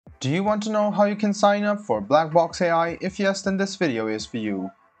Do you want to know how you can sign up for Black Box AI? If yes, then this video is for you.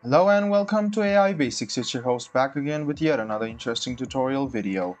 Hello and welcome to AI Basics. It's your host back again with yet another interesting tutorial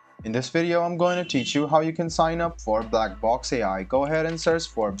video. In this video, I'm going to teach you how you can sign up for Black Box AI. Go ahead and search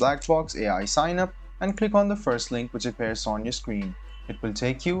for Black Box AI sign up and click on the first link which appears on your screen. It will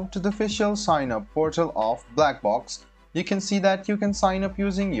take you to the official sign up portal of Black Box. You can see that you can sign up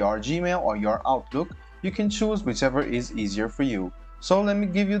using your Gmail or your Outlook. You can choose whichever is easier for you. So let me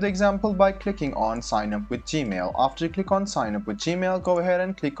give you the example by clicking on sign up with Gmail. After you click on sign up with Gmail, go ahead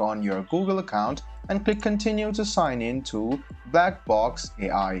and click on your Google account and click continue to sign in to Black Box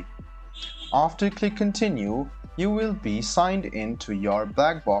AI. After you click continue, you will be signed in to your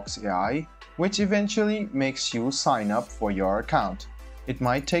Black Box AI, which eventually makes you sign up for your account. It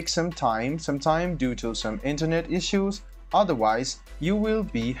might take some time due to some internet issues. Otherwise, you will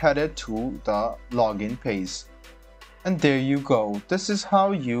be headed to the login page. And there you go. This is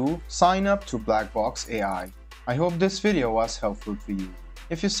how you sign up to Black Box AI. I hope this video was helpful for you.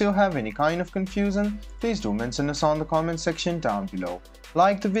 If you still have any kind of confusion, please do mention us on the comment section down below.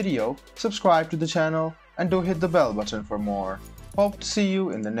 Like the video, subscribe to the channel, and do hit the bell button for more. Hope to see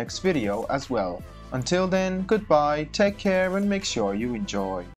you in the next video as well. Until then, goodbye, take care, and make sure you enjoy.